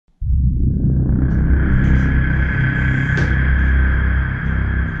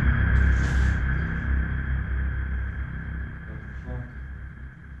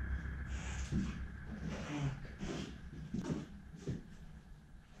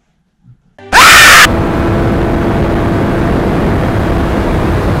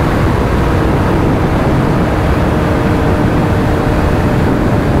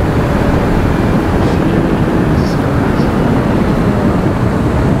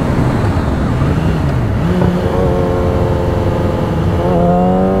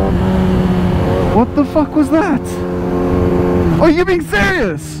the fuck was that? Are you being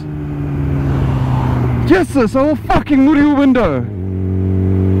serious? Yes, sis, I will fucking move your window.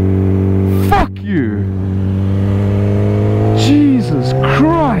 Fuck you. Jesus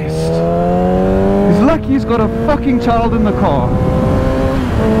Christ. He's lucky he's got a fucking child in the car.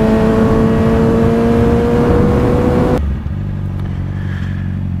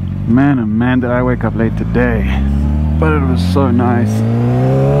 Man, oh man, did I wake up late today. But it was so nice.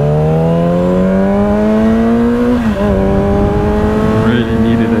 Really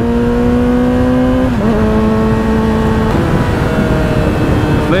needed it.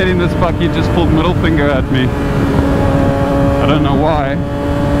 This lady in this bucky just pulled middle finger at me. I don't know why.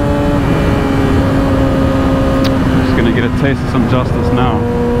 I'm just gonna get a taste of some justice now.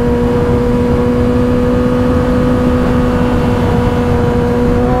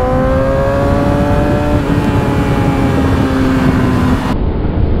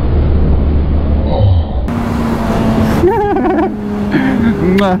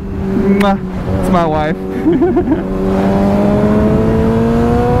 It's my wife.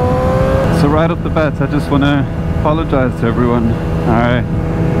 So right off the bat, I just want to apologize to everyone.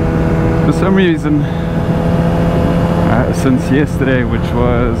 For some reason, since yesterday, which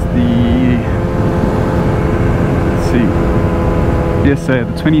was the, let's see, yesterday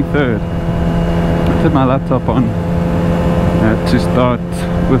the 23rd, I put my laptop on to start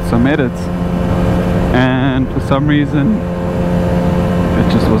with some edits, and for some reason it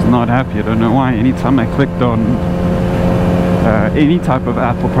just was not happy. I don't know why. Anytime I clicked on any type of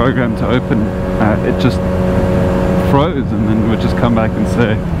Apple program to open, it just froze, and then it would just come back and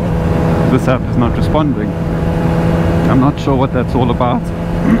say this app is not responding. I'm not sure what that's all about.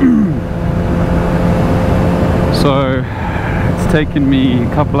 So it's taken me a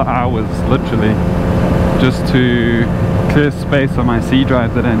couple of hours literally just to clear space on my C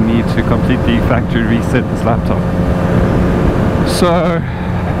drive that I need to completely factory reset this laptop. So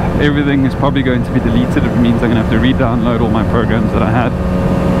everything is probably going to be deleted. It means I'm going to have to re-download all my programs that I had,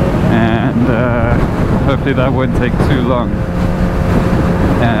 and hopefully that won't take too long.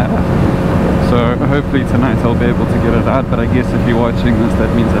 So hopefully tonight I'll be able to get it out, but I guess if you're watching this,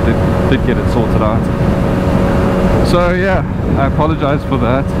 that means I did get it sorted out. So yeah, I apologize for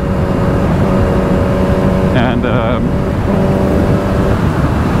that.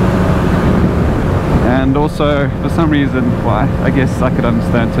 And also, for some reason, well, I guess I could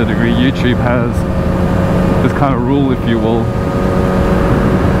understand to a degree, YouTube has this kind of rule, if you will,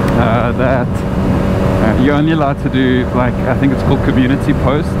 that you're only allowed to do, like, I think it's called community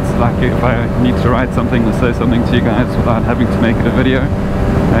posts. Like, if I need to write something or say something to you guys without having to make it a video,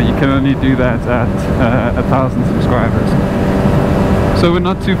 you can only do that at 1,000 subscribers. So we're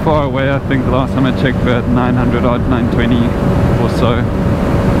not too far away. I think the last time I checked we're at 900 odd, 920 or so.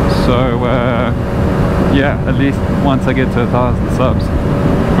 So yeah, at least once I get to 1,000 subs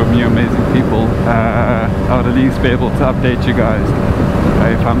from you amazing people, I would at least be able to update you guys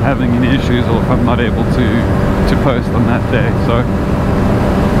if I'm having any issues or if I'm not able to post on that day. So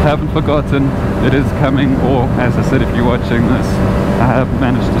I haven't forgotten, it is coming, or as I said, if you're watching this, I have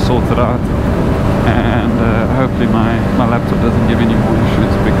managed to sort it out, and hopefully my laptop doesn't give any more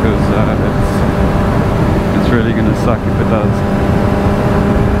issues, because it's really going to suck if it does.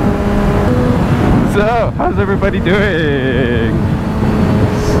 So, how's everybody doing?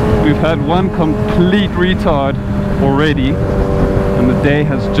 We've had one complete retard already, and the day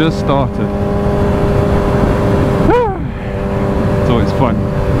has just started. It's always fun.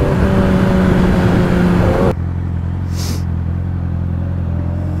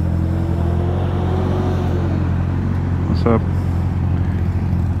 What's up?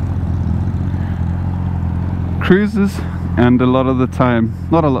 Cruises, and a lot of the time,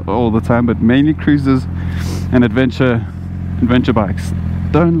 not all the time, but mainly cruisers and adventure bikes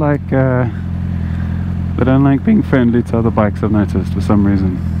don't like they don't like being friendly to other bikes, I've noticed, for some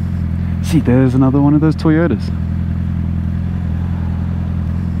reason. See, there's another one of those Toyotas.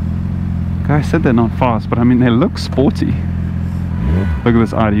 Guy said they're not fast, but I mean, they look sporty. Look at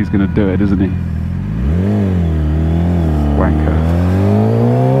this Audi, he's gonna do it, isn't he? Wanker.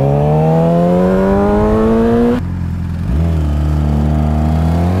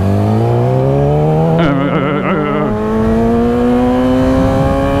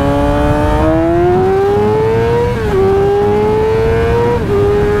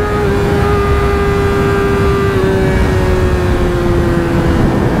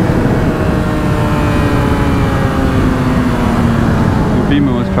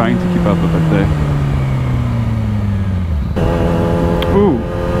 Trying to keep up with it there. Ooh!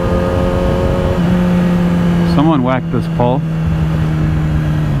 Someone whacked this pole.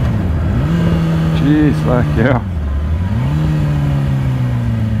 Jeez, like, yeah.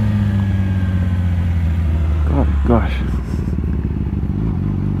 God, gosh.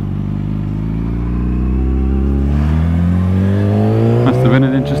 Must have been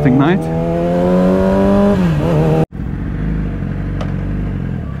an interesting night.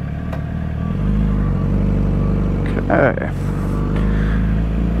 Okay.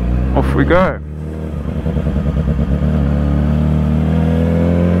 Off we go.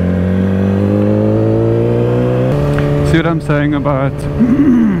 See what I'm saying about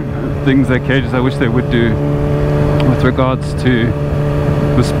things that cages I wish they would do with regards to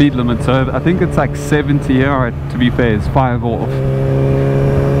the speed limit. So I think it's like 70 here, or to be fair, it's 5 off.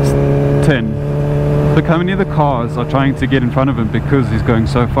 It's 10. Look how many of the cars are trying to get in front of him because he's going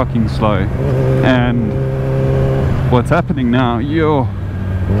so fucking slow. And what's happening now,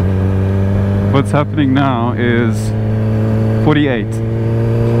 what's happening now is 48.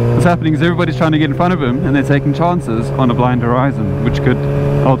 What's happening is everybody's trying to get in front of him and they're taking chances on a blind horizon, which could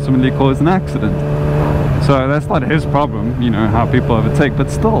ultimately cause an accident. So that's not his problem, you know, how people overtake,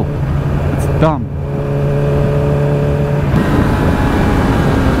 but still, it's dumb.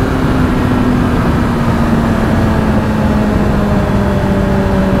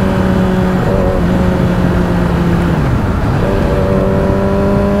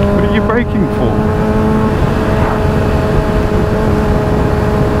 What are you braking for?